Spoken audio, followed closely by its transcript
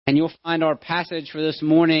And you'll find our passage for this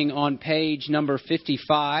morning on page number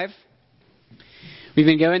 55. We've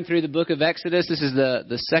been going through the book of Exodus. This is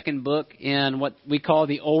the second book in what we call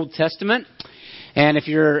the Old Testament. And if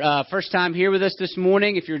you're first time here with us this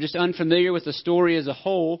morning, if you're just unfamiliar with the story as a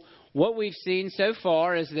whole, what we've seen so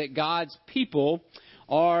far is that God's people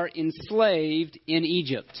are enslaved in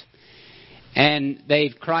Egypt. And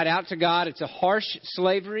they've cried out to God. It's a harsh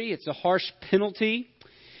slavery. It's a harsh penalty.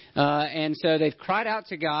 And so they've cried out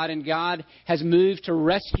to God, and God has moved to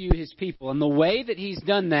rescue His people. And the way that He's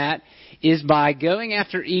done that is by going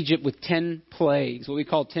after Egypt with 10 plagues, what we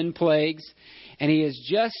call 10 plagues. And he's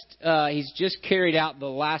just carried out the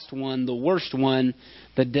last one, the worst one,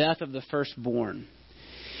 the death of the firstborn.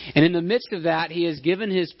 And in the midst of that, He has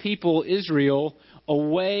given His people, Israel, a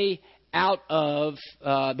way out of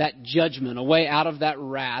that judgment, a way out of that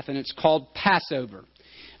wrath. And it's called Passover,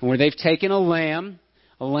 where they've taken a lamb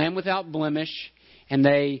without blemish, and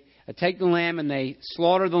they take the lamb and they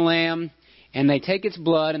slaughter the lamb, and they take its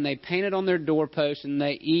blood and they paint it on their doorpost, and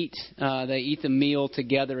they eat the meal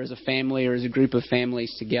together as a family or as a group of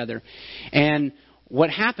families together. And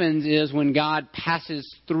what happens is when God passes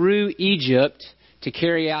through Egypt to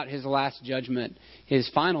carry out His last judgment, His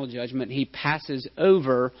final judgment, He passes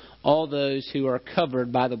over all those who are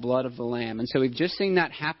covered by the blood of the Lamb. And so we've just seen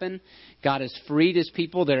that happen. God has freed His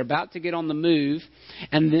people. They're about to get on the move.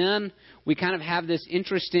 And then we kind of have this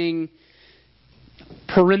interesting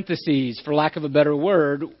parentheses, for lack of a better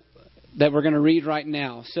word, that we're going to read right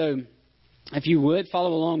now. So if you would,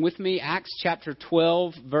 follow along with me. Acts chapter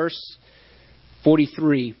 12, verse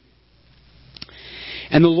 43.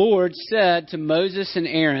 And the Lord said to Moses and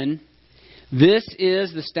Aaron, "This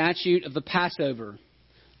is the statute of the Passover.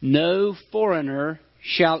 No foreigner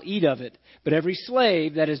shall eat of it, but every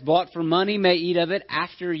slave that is bought for money may eat of it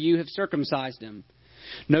after you have circumcised him.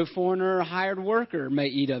 No foreigner or hired worker may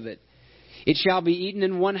eat of it. It shall be eaten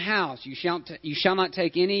in one house. You shall not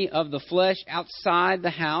take any of the flesh outside the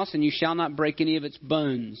house, and you shall not break any of its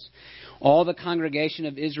bones. All the congregation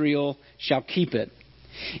of Israel shall keep it.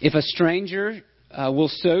 If a stranger will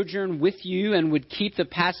sojourn with you and would keep the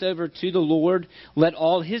Passover to the Lord, let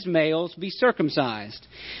all his males be circumcised.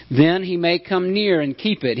 Then he may come near and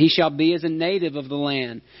keep it. He shall be as a native of the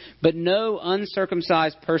land. But no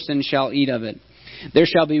uncircumcised person shall eat of it. There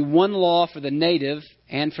shall be one law for the native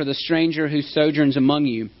and for the stranger who sojourns among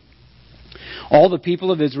you." All the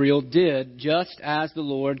people of Israel did just as the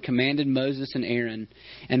Lord commanded Moses and Aaron.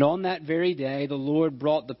 And on that very day, the Lord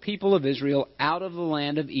brought the people of Israel out of the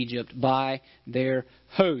land of Egypt by their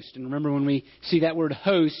host. And remember, when we see that word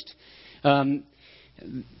host,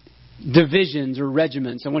 divisions or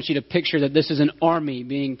regiments, I want you to picture that this is an army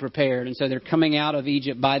being prepared. And so they're coming out of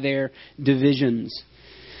Egypt by their divisions.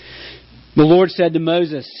 The Lord said to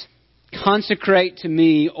Moses, "Consecrate to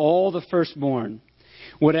me all the firstborn.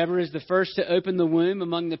 Whatever is the first to open the womb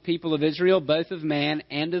among the people of Israel, both of man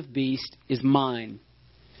and of beast, is mine."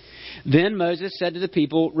 Then Moses said to the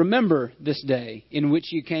people, "Remember this day in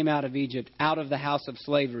which you came out of Egypt, out of the house of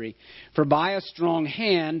slavery. For by a strong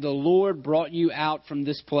hand the Lord brought you out from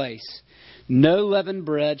this place. No leavened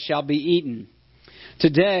bread shall be eaten.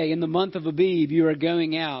 Today, in the month of Abib, you are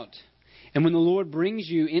going out. And when the Lord brings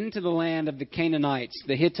you into the land of the Canaanites,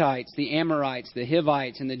 the Hittites, the Amorites, the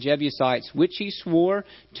Hivites, and the Jebusites, which He swore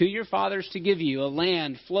to your fathers to give you, a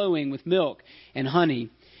land flowing with milk and honey,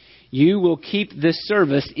 you will keep this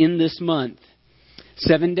service in this month.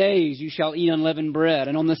 7 days you shall eat unleavened bread,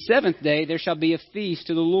 and on the seventh day there shall be a feast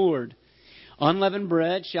to the Lord. Unleavened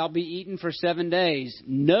bread shall be eaten for 7 days.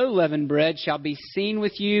 No leavened bread shall be seen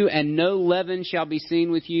with you, and no leaven shall be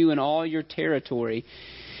seen with you in all your territory.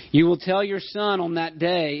 You will tell your son on that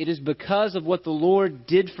day, 'It is because of what the Lord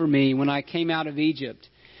did for me when I came out of Egypt.'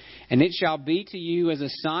 And it shall be to you as a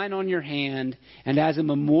sign on your hand and as a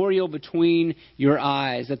memorial between your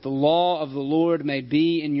eyes, that the law of the Lord may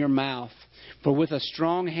be in your mouth. For with a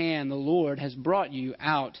strong hand the Lord has brought you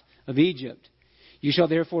out of Egypt. You shall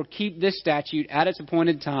therefore keep this statute at its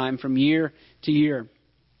appointed time from year to year.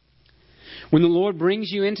 When the Lord brings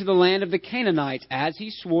you into the land of the Canaanites, as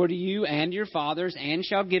He swore to you and your fathers, and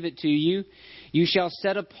shall give it to you, you shall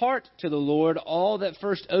set apart to the Lord all that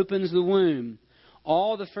first opens the womb.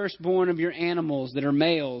 All the firstborn of your animals that are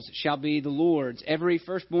males shall be the Lord's. Every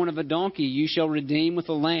firstborn of a donkey you shall redeem with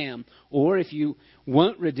a lamb. Or if you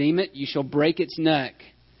won't redeem it, you shall break its neck.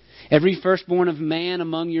 Every firstborn of man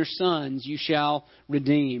among your sons you shall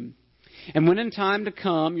redeem. And when in time to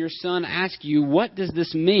come your son asks you, 'What does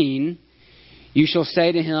this mean?' you shall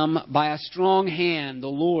say to him, 'By a strong hand the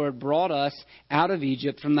Lord brought us out of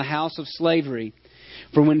Egypt from the house of slavery.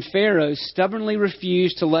 For when Pharaoh stubbornly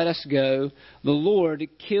refused to let us go, the Lord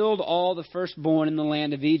killed all the firstborn in the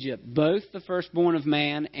land of Egypt, both the firstborn of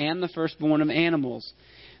man and the firstborn of animals.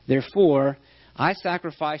 Therefore, I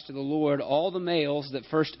sacrificed to the Lord all the males that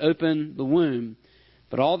first opened the womb,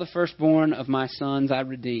 but all the firstborn of my sons I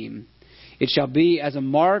redeem. It shall be as a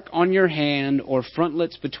mark on your hand or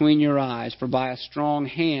frontlets between your eyes, for by a strong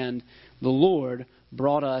hand the Lord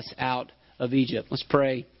brought us out of Egypt. Let's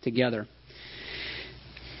pray together.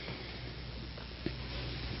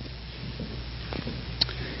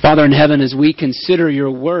 Father in heaven, as we consider your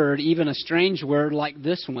word, even a strange word like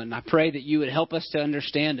this one, I pray that you would help us to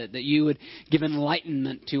understand it, that you would give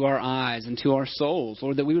enlightenment to our eyes and to our souls,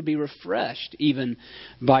 Lord, that we would be refreshed even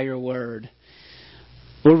by your word.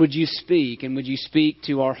 Lord, would you speak, and would you speak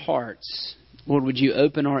to our hearts? Lord, would you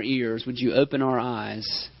open our ears? Would you open our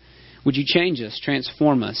eyes? Would you change us,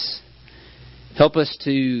 transform us? Help us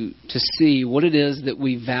to see what it is that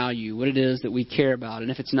we value, what it is that we care about. And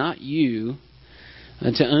if it's not you,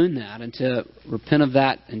 and to own that and to repent of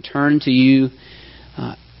that and turn to you,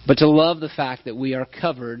 but to love the fact that we are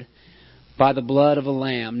covered by the blood of a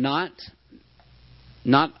lamb, not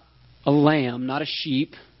a lamb, not a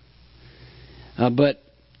sheep, but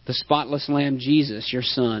the spotless lamb, Jesus, your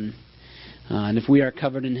Son. And if we are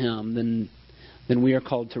covered in him, then we are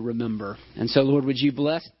called to remember. And so, Lord, would you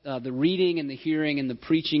bless the reading and the hearing and the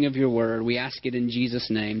preaching of your word? We ask it in Jesus'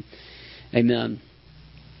 name. Amen.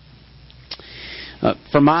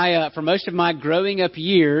 For most of my growing up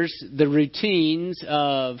years, the routines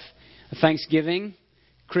of Thanksgiving,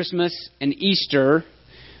 Christmas, and Easter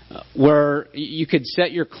were, you could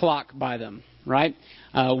set your clock by them, right?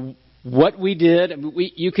 What we did,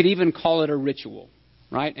 you could even call it a ritual,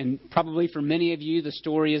 right? And probably for many of you, the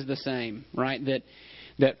story is the same, right?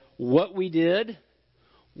 That what we did,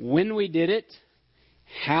 when we did it,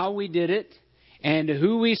 how we did it, and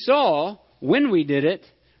who we saw when we did it,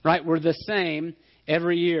 right, were the same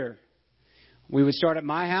every year. We would start at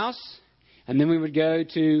my house, and then we would go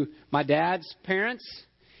to my dad's parents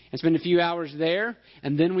and spend a few hours there.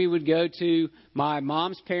 And then we would go to my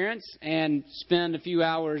mom's parents and spend a few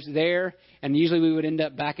hours there. And usually we would end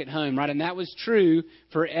up back at home, right? And that was true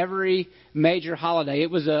for every major holiday.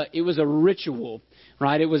 It was a ritual,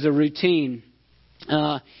 right? It was a routine.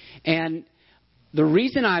 And the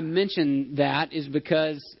reason I mention that is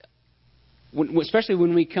because especially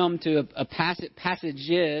when we come to a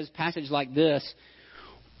passage like this,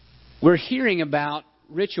 we're hearing about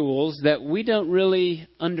rituals that we don't really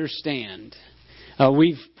understand.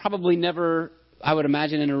 We've probably never, I would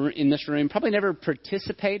imagine in this room, probably never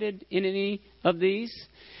participated in any of these.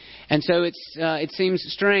 And so it seems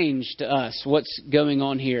strange to us what's going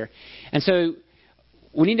on here. And so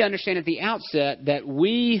we need to understand at the outset that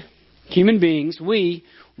we, human beings, we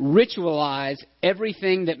ritualize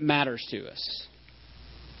everything that matters to us.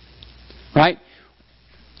 Right?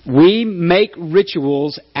 We make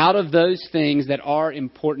rituals out of those things that are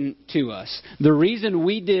important to us. The reason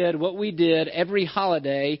we did what we did every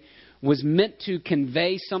holiday was meant to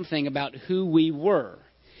convey something about who we were.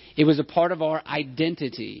 It was a part of our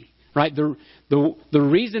identity. Right? The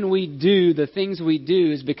reason we do the things we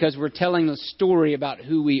do is because we're telling a story about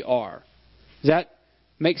who we are. Does that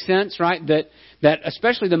make sense, right? That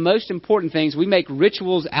especially the most important things, we make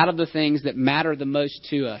rituals out of the things that matter the most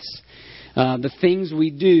to us. The things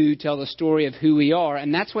we do tell the story of who we are,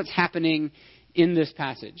 and that's what's happening in this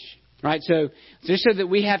passage, right? So just so that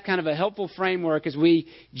we have kind of a helpful framework as we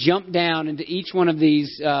jump down into each one of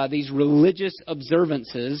these religious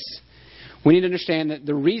observances, we need to understand that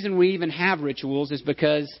the reason we even have rituals is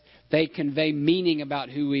because they convey meaning about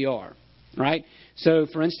who we are. Right? So,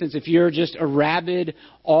 for instance, if you're just a rabid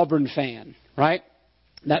Auburn fan, right?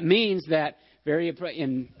 That means that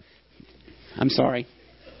I'm sorry.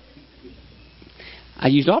 I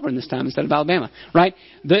used Auburn this time instead of Alabama, right?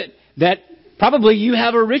 That probably you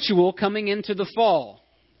have a ritual coming into the fall,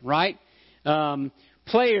 right?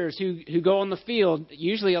 Players who go on the field,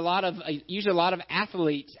 usually a lot of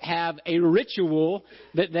athletes have a ritual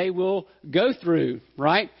that they will go through,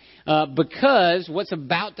 right? Because what's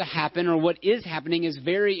about to happen or what is happening is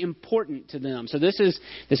very important to them. So this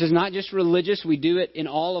is not just religious. We do it in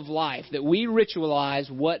all of life, that we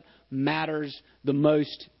ritualize what matters the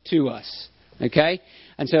most to us. Okay?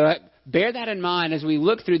 And so bear that in mind as we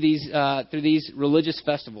look through these religious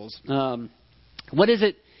festivals. What is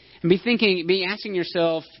it? And be asking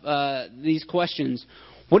yourself these questions.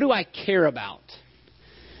 What do I care about?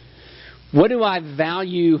 What do I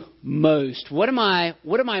value most? What am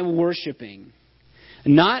I worshiping?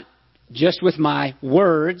 Not just with my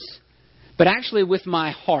words, but actually with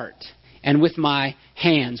my heart. and with my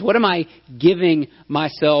hands? What am I giving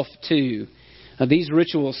myself to? These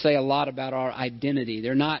rituals say a lot about our identity.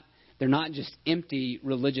 They're not just empty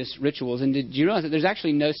religious rituals. And did you realize that there's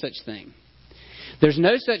actually no such thing? There's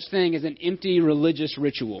no such thing as an empty religious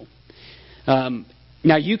ritual.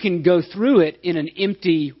 Now, you can go through it in an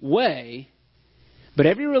empty way, but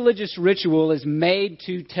every religious ritual is made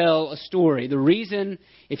to tell a story. The reason,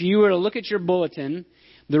 if you were to look at your bulletin,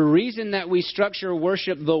 the reason that we structure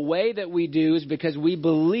worship the way that we do is because we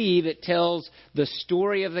believe it tells the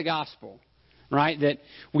story of the gospel, right? That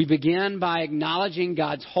we begin by acknowledging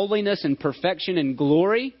God's holiness and perfection and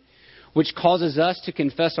glory, which causes us to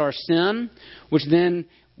confess our sin, which then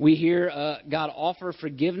we hear God offer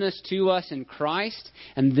forgiveness to us in Christ,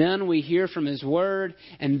 and then we hear from His Word,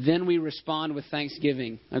 and then we respond with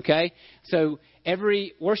thanksgiving, okay? So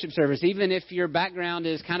every worship service, even if your background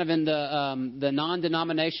is kind of in the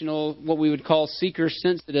non-denominational, what we would call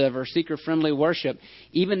seeker-sensitive or seeker-friendly worship,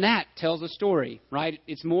 even that tells a story, right?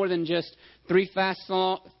 It's more than just three fast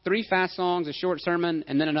songs, a short sermon,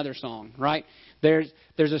 and then another song, right? There's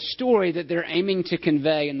a story that they're aiming to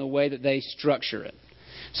convey in the way that they structure it.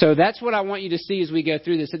 So that's what I want you to see as we go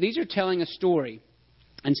through this. So these are telling a story.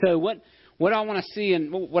 And so what I want to see and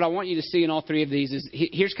what I want you to see in all three of these is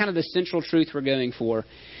here's kind of the central truth we're going for.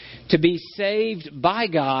 To be saved by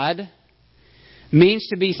God means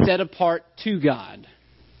to be set apart to God.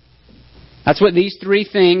 That's what these three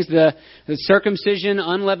things, the circumcision,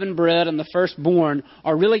 unleavened bread, and the firstborn,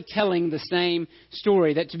 are really telling the same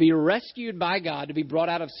story. That to be rescued by God, to be brought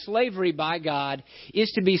out of slavery by God,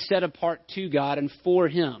 is to be set apart to God and for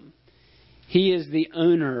Him. He is the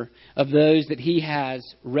owner of those that He has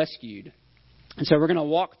rescued. And so we're going to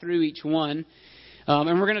walk through each one,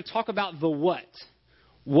 and we're going to talk about the what.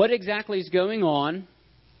 What exactly is going on,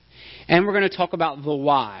 and we're going to talk about the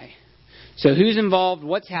why. So who's involved,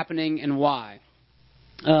 what's happening, and why?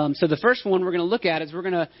 So the first one we're going to look at is we're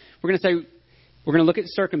going to look at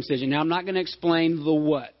circumcision. Now, I'm not going to explain the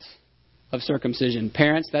what of circumcision.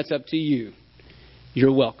 Parents, that's up to you.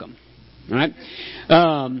 You're welcome. All right?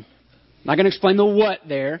 I'm not going to explain the what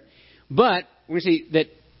there, but we're going to see that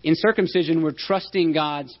in circumcision we're trusting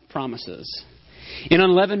God's promises. In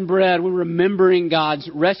unleavened bread, we're remembering God's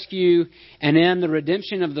rescue. And in the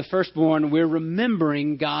redemption of the firstborn, we're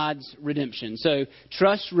remembering God's redemption. So,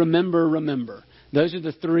 trust, remember, remember. Those are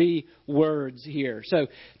the three words here. So,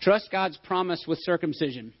 trust God's promise with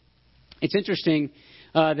circumcision. It's interesting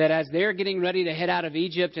that as they're getting ready to head out of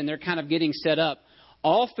Egypt and they're kind of getting set up,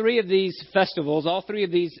 all three of these festivals, all three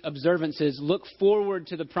of these observances look forward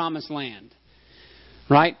to the promised land.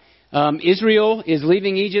 Right? Israel is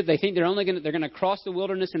leaving Egypt. They think they're going to cross the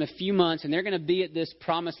wilderness in a few months, and they're going to be at this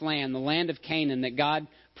promised land, the land of Canaan that God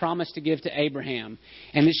promised to give to Abraham.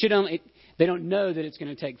 And they don't know that it's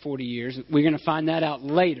going to take 40 years. We're going to find that out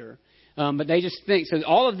later. But they just think. So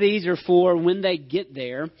all of these are for when they get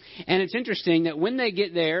there. And it's interesting that when they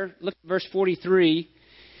get there, look at verse 43.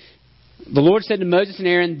 The Lord said to Moses and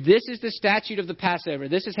Aaron, "This is the statute of the Passover.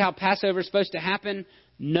 This is how Passover is supposed to happen.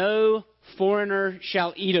 No foreigner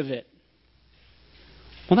shall eat of it."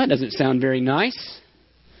 Well, that doesn't sound very nice.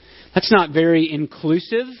 That's not very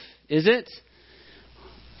inclusive, is it?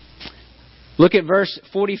 Look at verse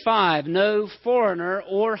 45. "No foreigner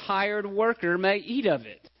or hired worker may eat of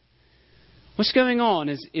it." What's going on?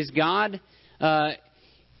 Is God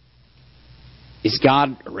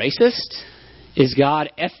racist? Is God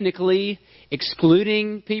ethnically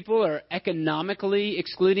excluding people or economically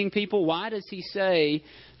excluding people? Why does He say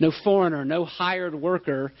no foreigner, no hired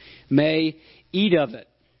worker may eat of it?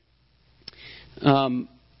 Now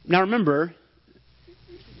remember,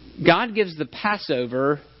 God gives the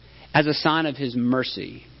Passover as a sign of His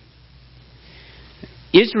mercy.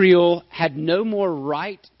 Israel had no more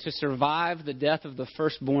right to survive the death of the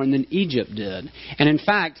firstborn than Egypt did. And in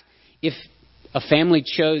fact, if a family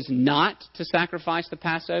chose not to sacrifice the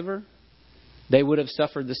Passover, they would have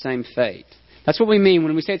suffered the same fate. That's what we mean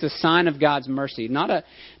when we say it's a sign of God's mercy. Not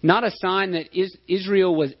a sign that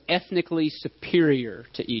Israel was ethnically superior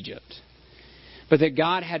to Egypt, but that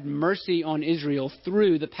God had mercy on Israel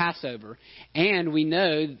through the Passover. And we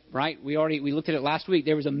know, right, we looked at it last week,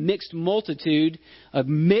 there was a mixed multitude, a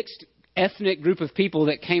mixed ethnic group of people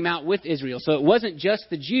that came out with Israel. So it wasn't just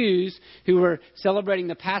the Jews who were celebrating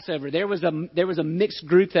the Passover. There was a mixed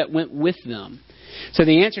group that went with them. So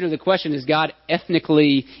the answer to the question, is God a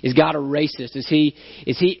racist? Is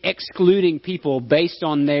he excluding people based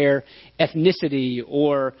on their ethnicity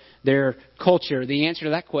or their culture? The answer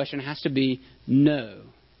to that question has to be no.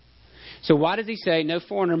 So why does He say no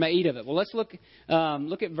foreigner may eat of it? Well, let's look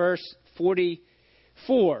at verse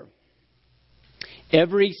 44.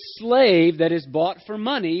 Every slave that is bought for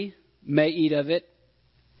money may eat of it.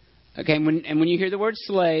 Okay, and when you hear the word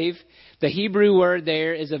slave, the Hebrew word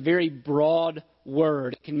there is a very broad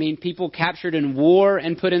word. It can mean people captured in war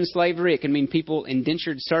and put in slavery. It can mean people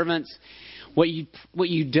indentured servants. What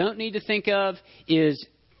you don't need to think of is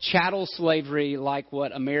chattel slavery like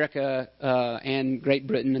what America and Great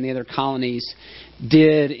Britain and the other colonies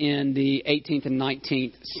did in the 18th and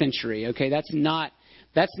 19th century. Okay, that's not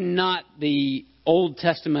the Old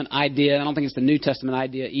Testament idea. I don't think it's the New Testament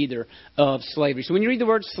idea either of slavery. So when you read the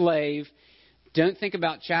word slave, don't think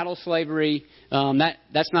about chattel slavery.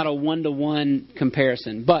 That's not a one-to-one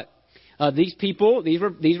comparison. But these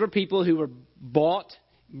were people who were brought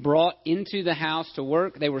into the house to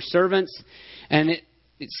work. They were servants, and it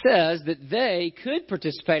says that they could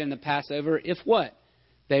participate in the Passover if what?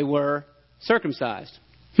 They were circumcised.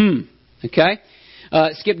 Okay?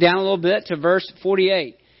 Skip down a little bit to verse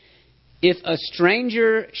 48. If a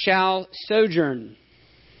stranger shall sojourn.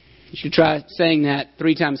 You should try saying that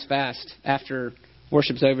 3 times fast after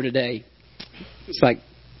worship's over today. It's like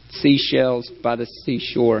seashells by the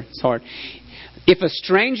seashore. It's hard. If a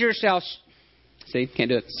stranger shall... See,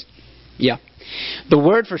 can't do it. Yeah. The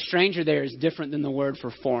word for stranger there is different than the word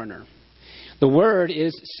for foreigner. The word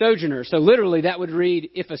is sojourner. So literally that would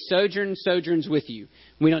read, if a sojourn sojourns with you.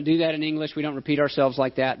 We don't do that in English. We don't repeat ourselves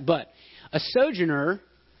like that. But a sojourner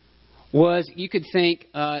was, you could think,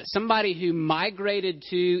 somebody who migrated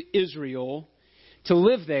to Israel to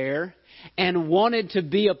live there and wanted to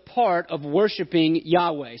be a part of worshiping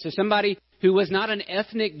Yahweh. So somebody who was not an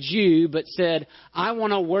ethnic Jew but said, I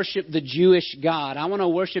want to worship the Jewish God. I want to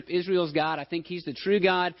worship Israel's God. I think He's the true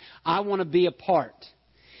God. I want to be a part.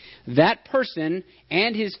 That person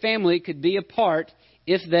and his family could be a part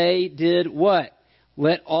if they did what?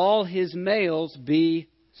 Let all his males be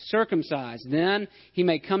circumcised. Then he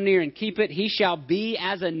may come near and keep it. He shall be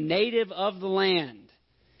as a native of the land.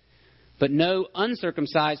 But no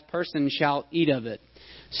uncircumcised person shall eat of it.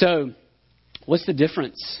 So, what's the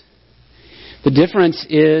difference? The difference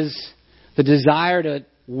is the desire to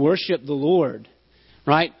worship the Lord,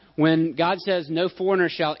 right? When God says no foreigner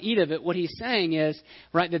shall eat of it, what He's saying is,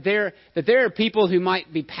 right, that there are people who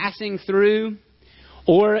might be passing through,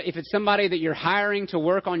 or if it's somebody that you're hiring to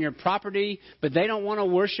work on your property, but they don't want to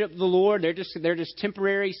worship the Lord, they're just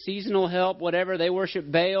temporary, seasonal help, whatever, they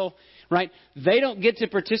worship Baal, right? They don't get to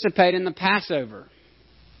participate in the Passover.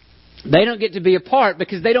 They don't get to be a part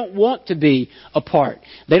because they don't want to be a part.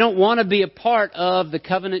 They don't want to be a part of the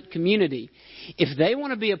covenant community. If they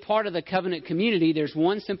want to be a part of the covenant community, there's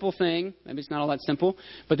one simple thing, maybe it's not all that simple,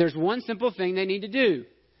 but there's one simple thing they need to do.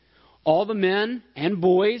 All the men and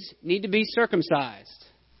boys need to be circumcised.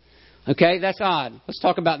 Okay, that's odd. Let's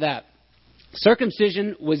talk about that.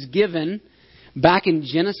 Circumcision was given back in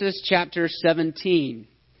Genesis chapter 17.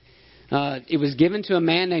 It was given to a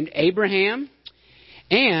man named Abraham,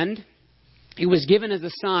 and it was given as a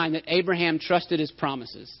sign that Abraham trusted his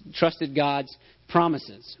promises, trusted God's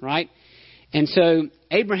promises, right? And so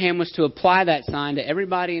Abraham was to apply that sign to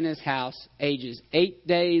everybody in his house, ages 8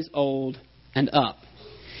 days old and up.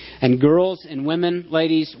 And girls and women,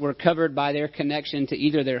 ladies, were covered by their connection to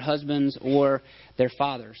either their husbands or their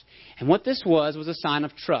fathers. And what this was a sign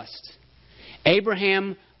of trust.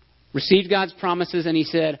 Abraham received God's promises and he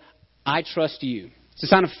said, I trust you. It's a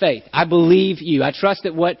sign of faith. I believe you. I trust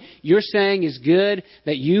that what you're saying is good,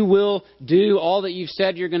 that you will do all that you've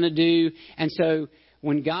said you're going to do. And so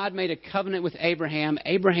when God made a covenant with Abraham,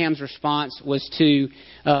 Abraham's response was to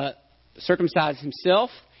circumcise himself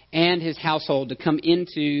and his household to come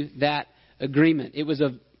into that agreement. It was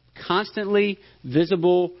a constantly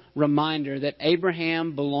visible reminder that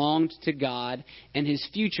Abraham belonged to God and his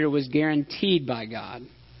future was guaranteed by God.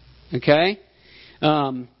 Okay?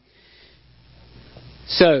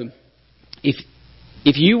 So,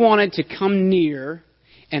 if you wanted to come near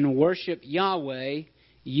and worship Yahweh,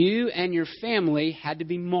 you and your family had to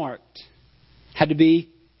be marked, had to be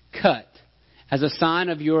cut as a sign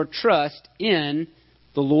of your trust in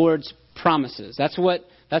the Lord's promises. That's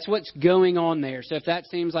what's going on there. So if that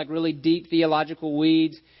seems like really deep theological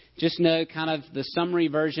weeds, just know kind of the summary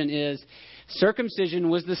version is circumcision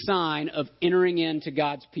was the sign of entering into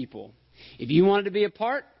God's people. If you wanted to be a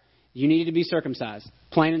part, you needed to be circumcised.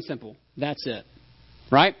 Plain and simple. That's it.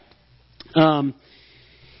 Right?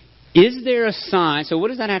 Is there a sign? So what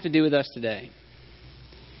does that have to do with us today?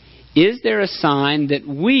 Is there a sign that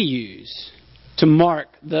we use to mark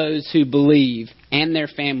those who believe and their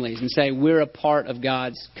families and say we're a part of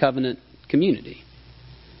God's covenant community?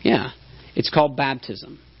 Yeah. It's called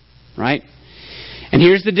baptism. Right? And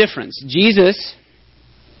here's the difference. Jesus,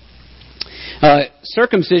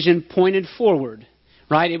 circumcision pointed forward.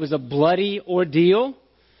 right? It was a bloody ordeal,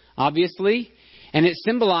 obviously, and it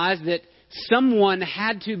symbolized that someone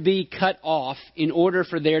had to be cut off in order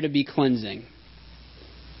for there to be cleansing.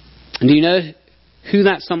 And do you know who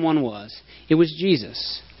that someone was? It was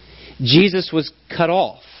Jesus. Jesus was cut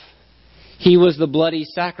off. He was the bloody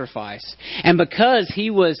sacrifice. And because he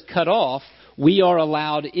was cut off, we are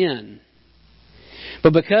allowed in.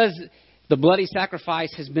 But because the bloody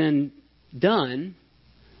sacrifice has been done,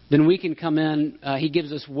 then we can come in. He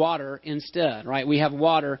gives us water instead, right? We have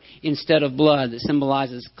water instead of blood that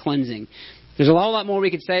symbolizes cleansing. There's a lot more we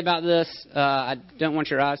could say about this. I don't want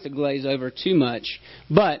your eyes to glaze over too much.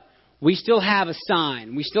 But we still have a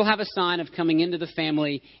sign. We still have a sign of coming into the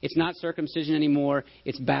family. It's not circumcision anymore.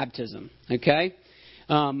 It's baptism. Okay?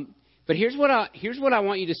 But here's what I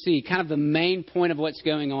want you to see, kind of the main point of what's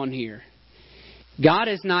going on here. God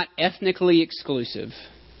is not ethnically exclusive.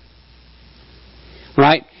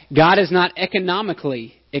 Right? God is not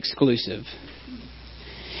economically exclusive.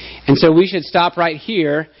 And so we should stop right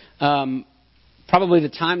here. Probably the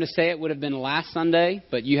time to say it would have been last Sunday,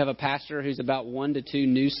 but you have a pastor who's about 1 to 2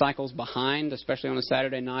 news cycles behind, especially on a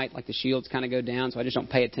Saturday night, like the shields kind of go down, so I just don't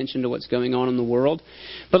pay attention to what's going on in the world.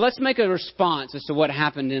 But let's make a response as to what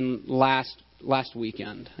happened in last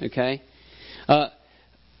weekend, okay?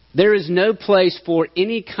 There is no place for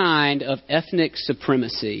any kind of ethnic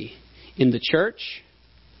supremacy in the church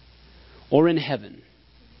or in heaven.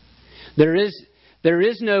 There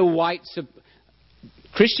is no white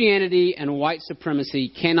Christianity and white supremacy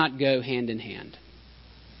cannot go hand in hand.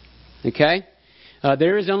 Okay?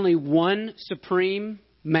 There is only one supreme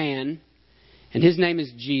man, and his name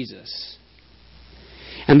is Jesus.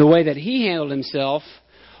 And the way that he handled himself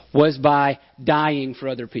was by dying for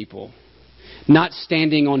other people, not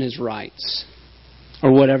standing on his rights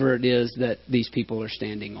or whatever it is that these people are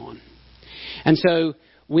standing on. And so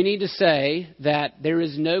we need to say that there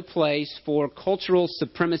is no place for cultural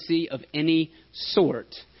supremacy of any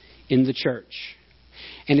sort in the church.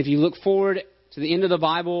 And if you look forward to the end of the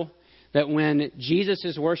Bible, that when Jesus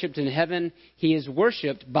is worshipped in heaven, he is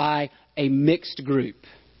worshipped by a mixed group.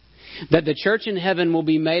 That the church in heaven will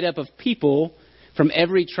be made up of people from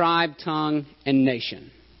every tribe, tongue, and nation.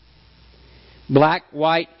 Black,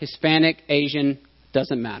 white, Hispanic, Asian,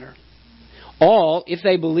 doesn't matter. All, if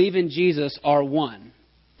they believe in Jesus, are one.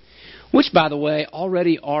 Which, by the way,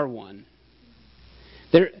 already are one.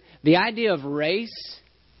 The idea of race,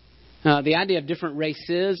 the idea of different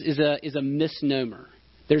races is a misnomer.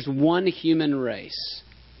 There's one human race.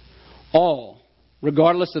 All,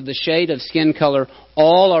 regardless of the shade of skin color,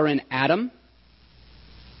 all are in Adam.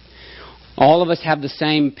 All of us have the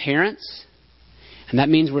same parents. And that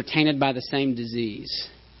means we're tainted by the same disease.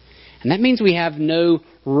 And that means we have no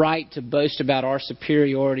right to boast about our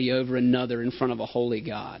superiority over another in front of a holy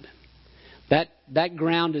God. That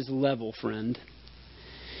ground is level, friend.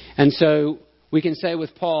 And so we can say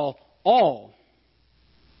with Paul, all,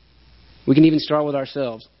 we can even start with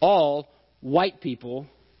ourselves, all white people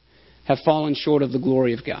have fallen short of the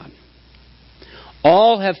glory of God.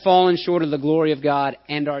 All have fallen short of the glory of God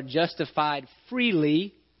and are justified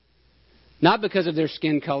freely, not because of their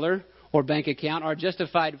skin color or bank account, are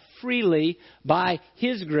justified freely by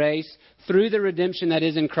His grace through the redemption that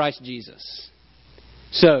is in Christ Jesus.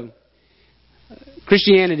 So,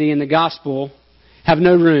 Christianity and the gospel have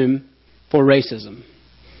no room for racism.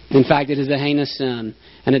 In fact, it is a heinous sin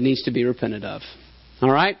and it needs to be repented of. All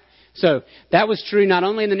right? So, that was true not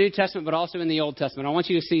only in the New Testament but also in the Old Testament. I want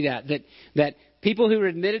you to see that people who were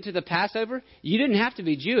admitted to the Passover, you didn't have to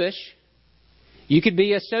be Jewish. You could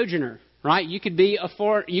be a sojourner, right? You could be a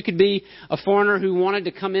foreigner who wanted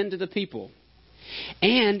to come into the people.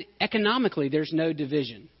 And economically, there's no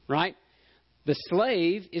division, right? The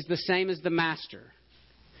slave is the same as the master.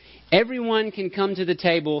 Everyone can come to the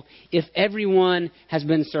table if everyone has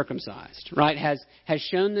been circumcised, right? Has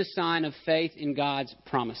shown the sign of faith in God's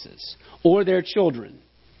promises. Or their children,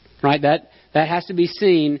 right? That has to be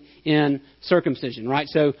seen in circumcision, right?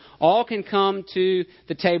 So all can come to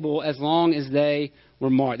the table as long as they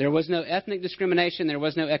were marked. There was no ethnic discrimination. There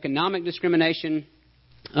was no economic discrimination.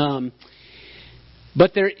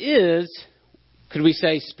 But there is, could we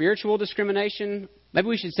say spiritual discrimination? Maybe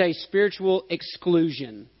we should say spiritual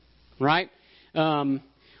exclusion, right?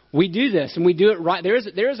 We do this and we do it right. There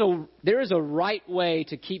is a right way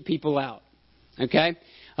to keep people out, okay?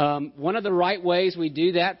 One of the right ways we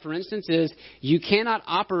do that, for instance, is you cannot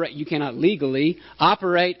legally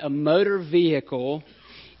operate a motor vehicle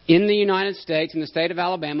in the United States, in the state of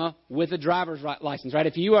Alabama, with a driver's license, right?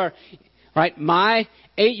 If you are, right, my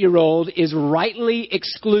 8-year-old is rightly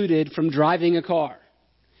excluded from driving a car.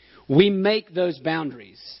 we make those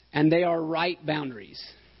boundaries, and they are right boundaries.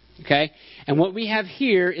 Okay? And what we have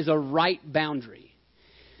here is a right boundary.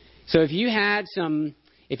 So if you had some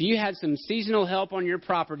seasonal help on your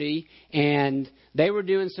property and they were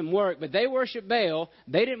doing some work, but they worship Baal,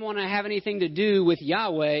 they didn't want to have anything to do with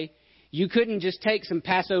Yahweh, you couldn't just take some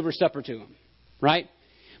Passover supper to them, right?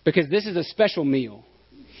 Because this is a special meal.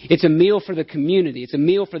 It's a meal for the community. It's a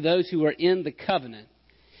meal for those who are in the covenant.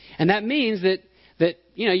 And that means that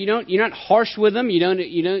you're not harsh with them. You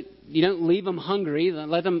don't leave them hungry.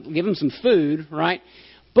 Give them some food, right?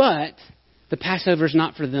 But the Passover is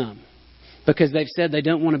not for them because they've said they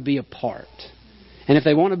don't want to be a part. And if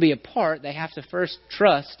they want to be a part, they have to first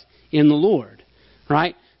trust in the Lord,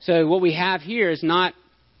 right? So what we have here is not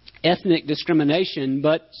ethnic discrimination,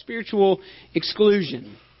 but spiritual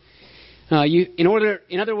exclusion. In order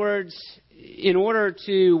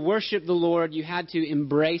to worship the Lord, you had to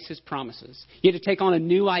embrace His promises. You had to take on a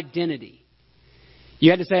new identity. You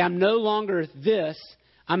had to say, I'm no longer this,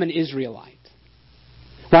 I'm an Israelite.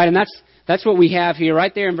 Right, and that's what we have here,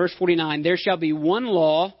 right there in verse 49. There shall be one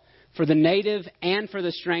law for the native and for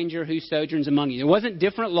the stranger who sojourns among you. There wasn't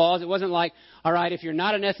different laws. It wasn't like, all right, if you're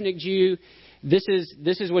not an ethnic Jew, this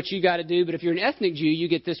is what you got to do. But if you're an ethnic Jew, you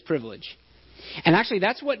get this privilege. And actually,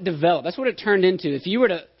 that's what developed. That's what it turned into. If you were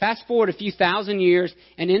to fast forward a few thousand years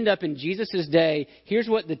and end up in Jesus' day, here's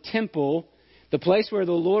what the temple, the place where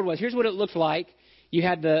the Lord was, here's what it looked like. You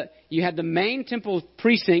had the main temple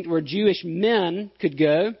precinct where Jewish men could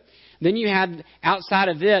go. Then you had outside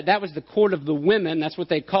of it, that was the court of the women. That's what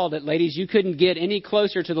they called it. Ladies, you couldn't get any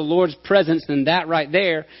closer to the Lord's presence than that right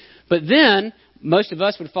there. But then most of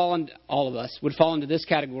us all of us would fall into this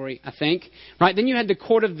category, I think. Right? Then you had the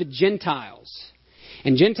court of the Gentiles.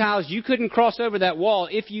 And Gentiles, you couldn't cross over that wall.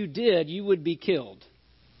 If you did, you would be killed.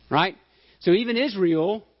 Right? So even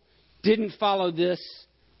Israel didn't follow this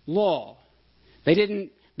law. They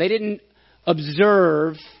didn't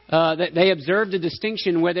observe, they observed a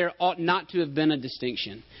distinction where there ought not to have been a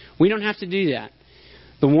distinction. We don't have to do that.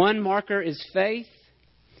 The one marker is faith,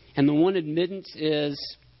 and the one admittance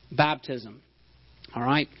is baptism. All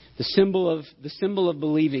right? The symbol of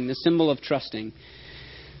believing, the symbol of trusting.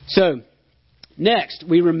 So, next,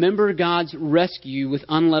 we remember God's rescue with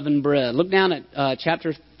unleavened bread. Look down at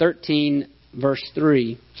chapter 13, verse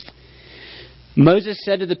 3. Moses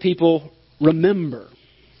said to the people, Remember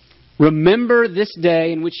this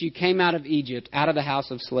day in which you came out of Egypt, out of the house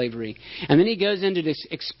of slavery. And then he goes into this,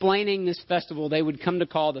 explaining this festival they would come to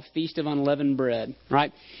call the Feast of Unleavened Bread,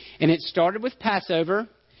 right? And it started with Passover,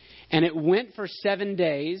 and it went for 7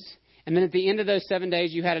 days, and then at the end of those 7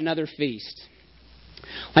 days you had another feast.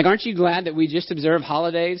 Like, aren't you glad that we just observe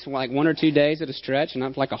holidays for like 1 or 2 days at a stretch, and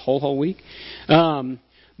not like a whole week?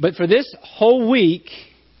 But for this whole week,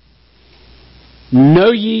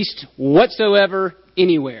 no yeast whatsoever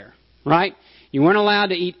anywhere. Right? You weren't allowed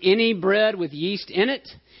to eat any bread with yeast in it.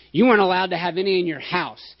 You weren't allowed to have any in your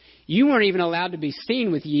house. You weren't even allowed to be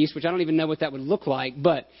seen with yeast, which I don't even know what that would look like,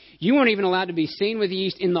 but you weren't even allowed to be seen with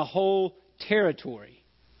yeast in the whole territory.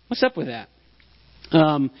 What's up with that?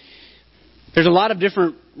 There's a lot of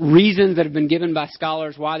different reasons that have been given by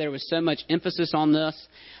scholars why there was so much emphasis on this.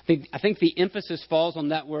 I think the emphasis falls on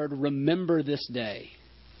that word, remember this day.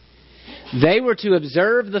 They were to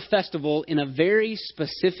observe the festival in a very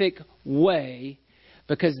specific way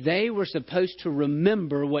because they were supposed to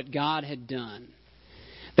remember what God had done.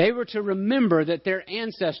 They were to remember that their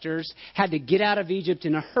ancestors had to get out of Egypt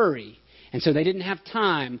in a hurry. And so they didn't have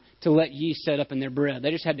time to let yeast set up in their bread. They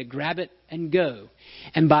just had to grab it and go.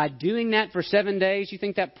 And by doing that for 7 days, you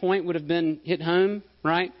think that point would have been hit home,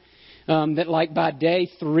 right? That like by day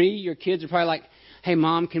 3, your kids are probably like, hey,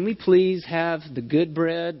 Mom, can we please have the good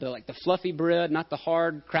bread, the fluffy bread, not the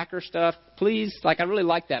hard cracker stuff? Please, I really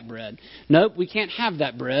like that bread. Nope, we can't have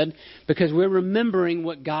that bread because we're remembering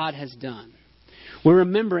what God has done. We're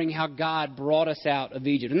remembering how God brought us out of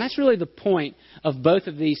Egypt. And that's really the point of both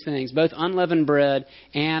of these things, both unleavened bread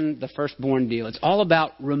and the firstborn deal. It's all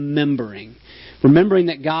about remembering. Remembering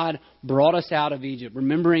that God brought us out of Egypt.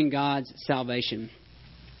 Remembering God's salvation.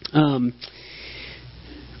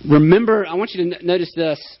 Remember, I want you to notice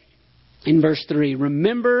this in verse 3.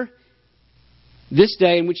 Remember this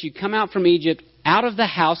day in which you come out from Egypt out of the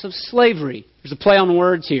house of slavery. There's a play on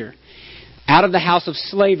words here. Out of the house of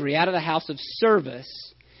slavery, out of the house of service.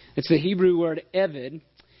 It's the Hebrew word eved.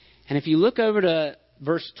 And if you look over to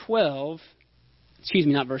verse 12,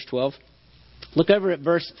 not verse 12, look over at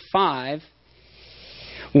verse 5.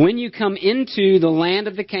 When you come into the land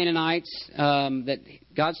of the Canaanites that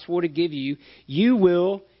God swore to give you, you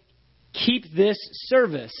will keep this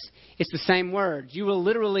service. It's the same word. You will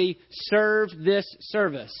literally serve this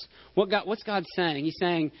service. What's God saying? He's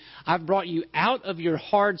saying, I've brought you out of your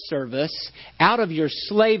hard service, out of your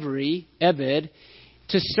slavery, Eved,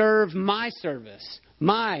 to serve my service,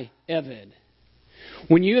 my Eved.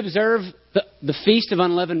 When you observe the Feast of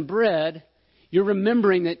Unleavened Bread, you're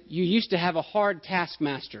remembering that you used to have a hard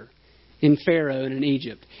taskmaster in Pharaoh and in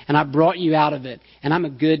Egypt. And I brought you out of it. And I'm a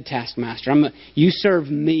good taskmaster. You serve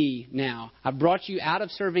me now. I brought you out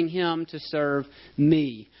of serving him to serve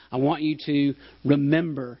me. I want you to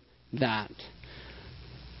remember that.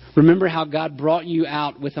 Remember how God brought you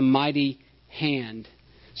out with a mighty hand.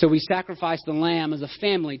 So we sacrifice the lamb as a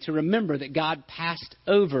family to remember that God passed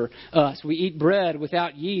over us. We eat bread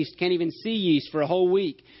without yeast, can't even see yeast for a whole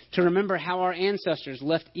week, to remember how our ancestors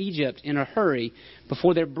left Egypt in a hurry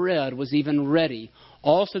before their bread was even ready.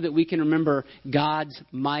 Also that we can remember God's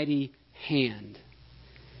mighty hand.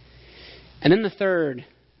 And then the third,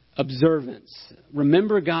 observance.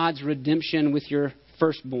 Remember God's redemption with your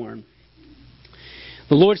firstborn.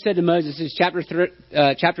 The Lord said to Moses, this is chapter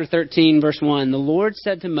 13, verse 1. The Lord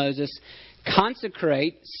said to Moses,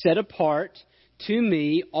 consecrate, set apart to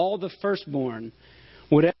me all the firstborn,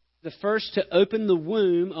 whatever the first to open the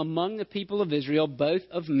womb among the people of Israel, both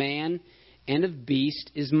of man and of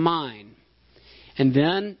beast, is mine. And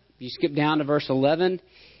then, if you skip down to verse 11,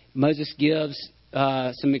 Moses gives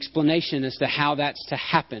some explanation as to how that's to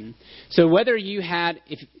happen. So whether you had,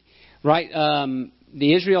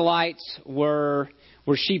 the Israelites were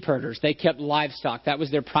sheep herders. They kept livestock. That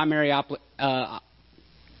was their primary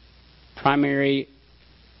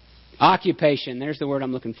occupation. There's the word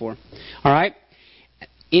I'm looking for. All right?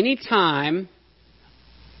 Anytime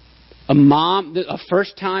a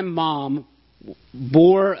first-time mom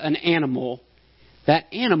bore an animal,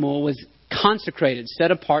 that animal was consecrated,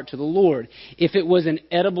 set apart to the Lord. If it was an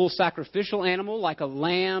edible sacrificial animal like a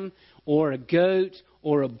lamb or a goat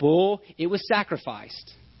or a bull, it was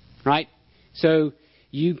sacrificed. Right? So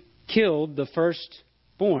you killed the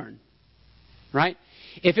firstborn, right?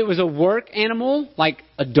 If it was a work animal, like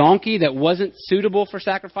a donkey that wasn't suitable for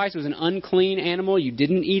sacrifice, it was an unclean animal, you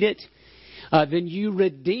didn't eat it, then you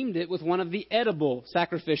redeemed it with one of the edible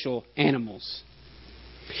sacrificial animals.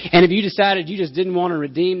 And if you decided you just didn't want to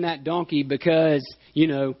redeem that donkey because,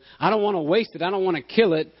 I don't want to waste it, I don't want to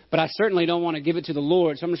kill it, but I certainly don't want to give it to the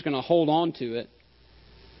Lord, so I'm just going to hold on to it.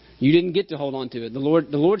 You didn't get to hold on to it. The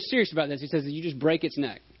Lord's serious about this. He says that you just break its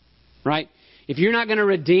neck, right? If you're not going to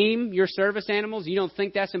redeem your service animals, you don't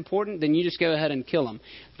think that's important, then you just go ahead and kill them.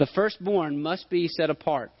 The firstborn must be set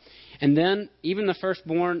apart. And then even the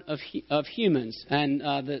firstborn of humans. And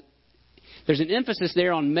there's an emphasis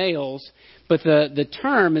there on males, but the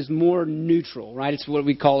term is more neutral, right? It's what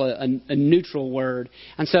we call a neutral word.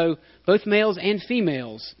 And so both males and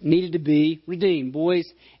females needed to be redeemed, boys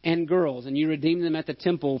and girls. And you redeemed them at the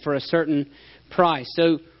temple for a certain price.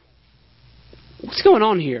 So what's going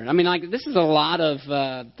on here? I mean, this is a lot of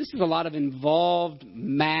involved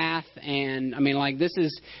math, and this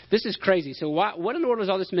is crazy. So what in the world does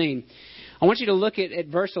all this mean? I want you to look at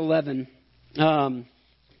verse 11.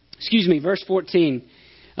 Verse 14.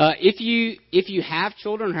 If you have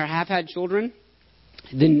children or have had children,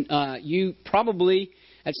 then you probably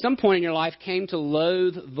at some point in your life came to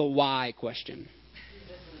loathe the why question.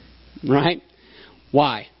 Right?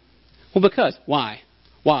 Why? Well, because why?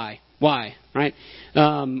 Right?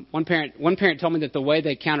 One parent told me that the way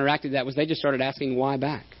they counteracted that was they just started asking why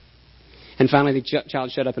back. And finally the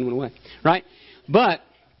child shut up and went away. Right? But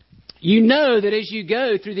you know that as you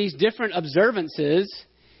go through these different observances,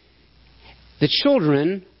 the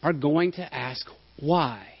children are going to ask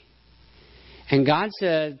why. And God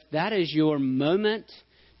said that is your moment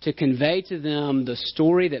to convey to them the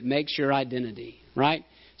story that makes your identity. Right?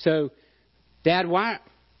 So, Dad, why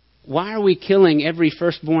are we killing every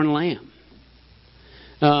firstborn lamb?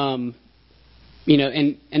 And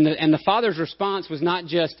the father's response was not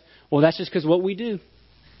just, well, that's just because what we do.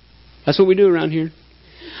 That's what we do around here.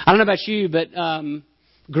 I don't know about you, but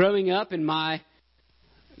growing up in my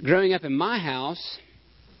house,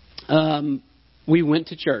 we went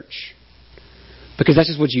to church because that's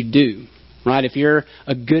just what you do, right? If you're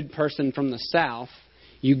a good person from the South,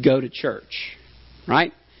 you go to church,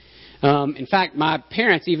 right? In fact, my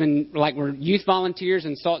parents even were youth volunteers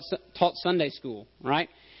and taught Sunday school, right?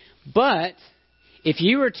 But if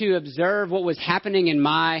you were to observe what was happening in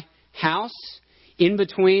my house in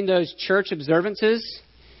between those church observances,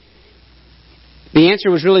 the answer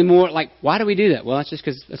was really more like, why do we do that? Well, that's just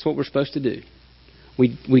because that's what we're supposed to do.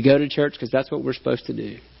 We go to church because that's what we're supposed to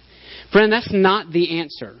do. Friend, that's not the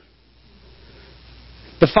answer.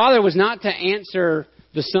 The father was not to answer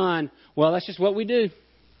the son, well, that's just what we do.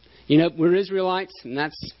 we're Israelites, and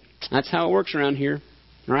that's how it works around here,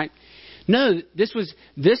 right? No, this was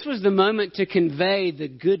the moment to convey the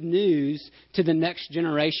good news to the next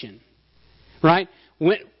generation, right?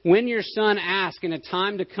 When your son asks in a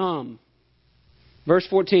time to come, verse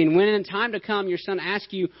 14, when in time to come your son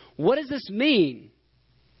asks you, what does this mean?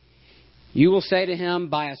 You will say to him,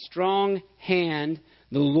 by a strong hand,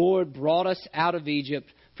 the Lord brought us out of Egypt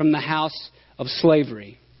from the house of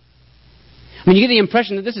slavery. I mean, you get the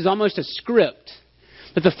impression that this is almost a script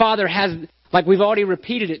that the father has, like we've already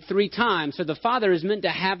repeated it 3 times. So the father is meant to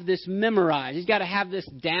have this memorized. He's got to have this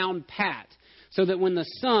down pat so that when the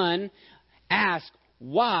son asks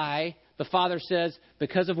why, the father says,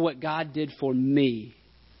 because of what God did for me.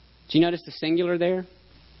 Do you notice the singular there?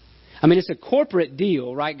 I mean, it's a corporate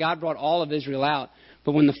deal, right? God brought all of Israel out.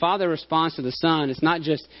 But when the Father responds to the Son, it's not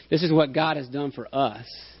just, this is what God has done for us.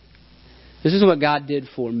 This is what God did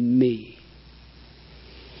for me.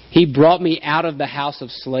 He brought me out of the house of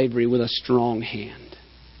slavery with a strong hand.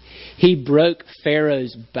 He broke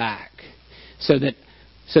Pharaoh's back so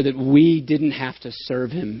that we didn't have to serve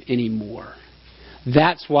him anymore.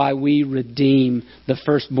 That's why we redeem the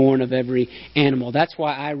firstborn of every animal. That's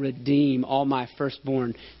why I redeem all my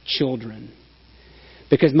firstborn children.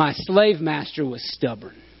 Because my slave master was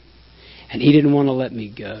stubborn. And he didn't want to let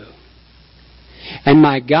me go. And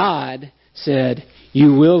my God said,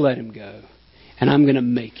 you will let him go. And I'm going to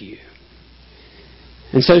make you.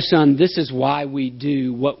 And so, son, this is why we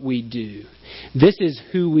do what we do. This is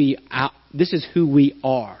who we are.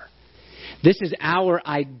 This is our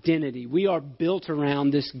identity. We are built around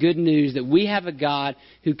this good news that we have a God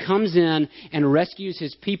who comes in and rescues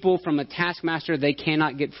his people from a taskmaster they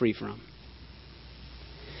cannot get free from.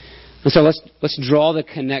 And so let's draw the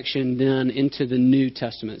connection then into the New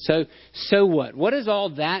Testament. So what? What does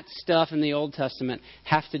all that stuff in the Old Testament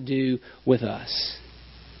have to do with us?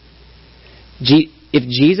 If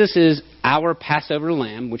Jesus is our Passover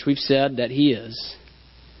lamb, which we've said that he is,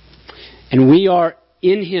 and we are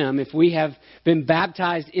in him, if we have been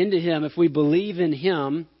baptized into him, if we believe in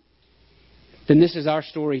him, then this is our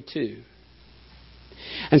story too.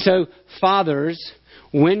 And so, fathers,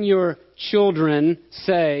 when your children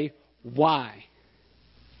say, why?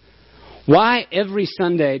 Why every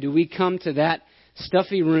Sunday do we come to that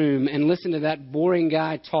stuffy room and listen to that boring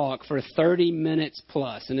guy talk for 30 minutes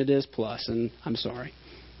plus? And it is plus, and I'm sorry.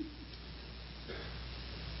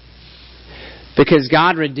 Because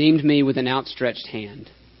God redeemed me with an outstretched hand.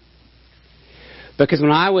 Because when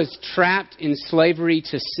I was trapped in slavery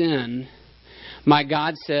to sin, my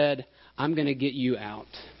God said, I'm going to get you out.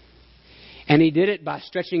 And he did it by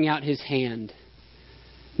stretching out his hand.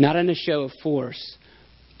 Not in a show of force,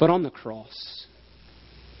 but on the cross.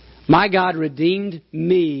 My God redeemed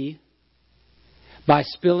me by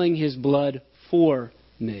spilling his blood for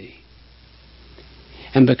me.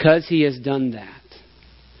 And because he has done that,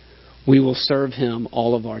 we will serve him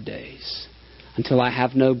all of our days until I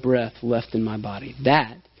have no breath left in my body.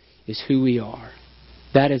 That is who we are.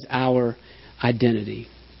 That is our identity.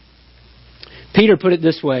 Peter put it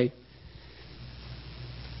this way.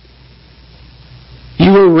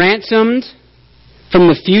 You were ransomed from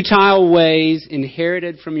the futile ways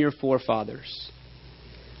inherited from your forefathers,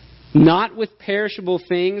 not with perishable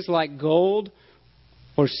things like gold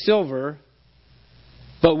or silver,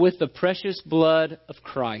 but with the precious blood of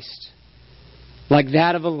Christ, like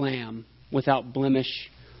that of a lamb without blemish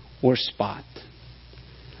or spot.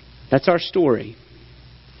 That's our story.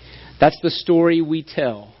 That's the story we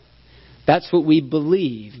tell. That's what we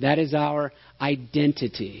believe. That is our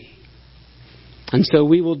identity. And so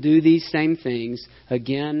we will do these same things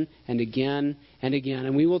again and again and again.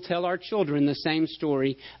 And we will tell our children the same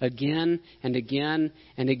story again and again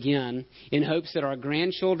and again in hopes that our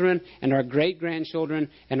grandchildren and our great-grandchildren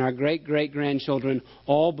and our great-great-grandchildren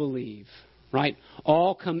all believe, right?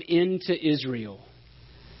 All come into Israel.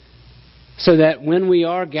 So that when we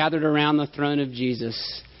are gathered around the throne of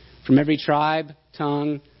Jesus, from every tribe,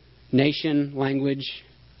 tongue, nation, language,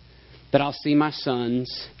 that I'll see my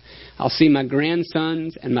sons, I'll see my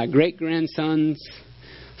grandsons and my great-grandsons,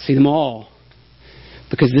 see them all.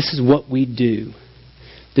 Because this is what we do.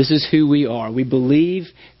 This is who we are. We believe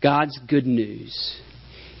God's good news.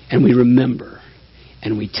 And we remember.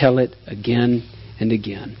 And we tell it again and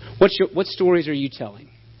again. What stories are you telling?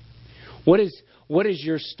 What is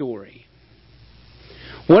your story?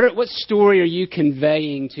 What story are you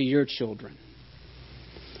conveying to your children?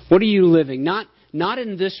 What are you living? Not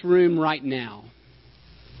in this room right now.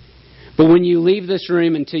 But when you leave this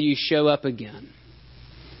room until you show up again.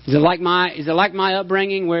 Is it like my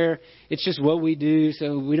upbringing where it's just what we do,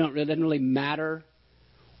 so it doesn't really matter?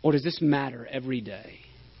 Or does this matter every day?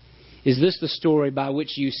 Is this the story by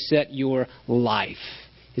which you set your life?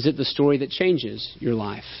 Is it the story that changes your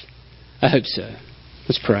life? I hope so.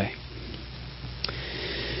 Let's pray.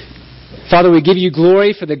 Father, we give you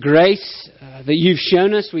glory for the grace that you've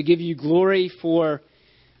shown us. We give you glory for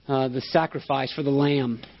the sacrifice, for the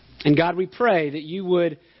Lamb. And God, we pray that you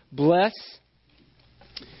would bless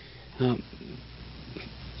our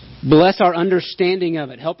understanding of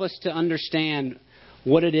it. Help us to understand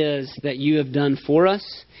what it is that you have done for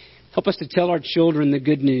us. Help us to tell our children the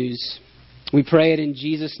good news. We pray it in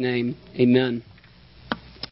Jesus' name. Amen.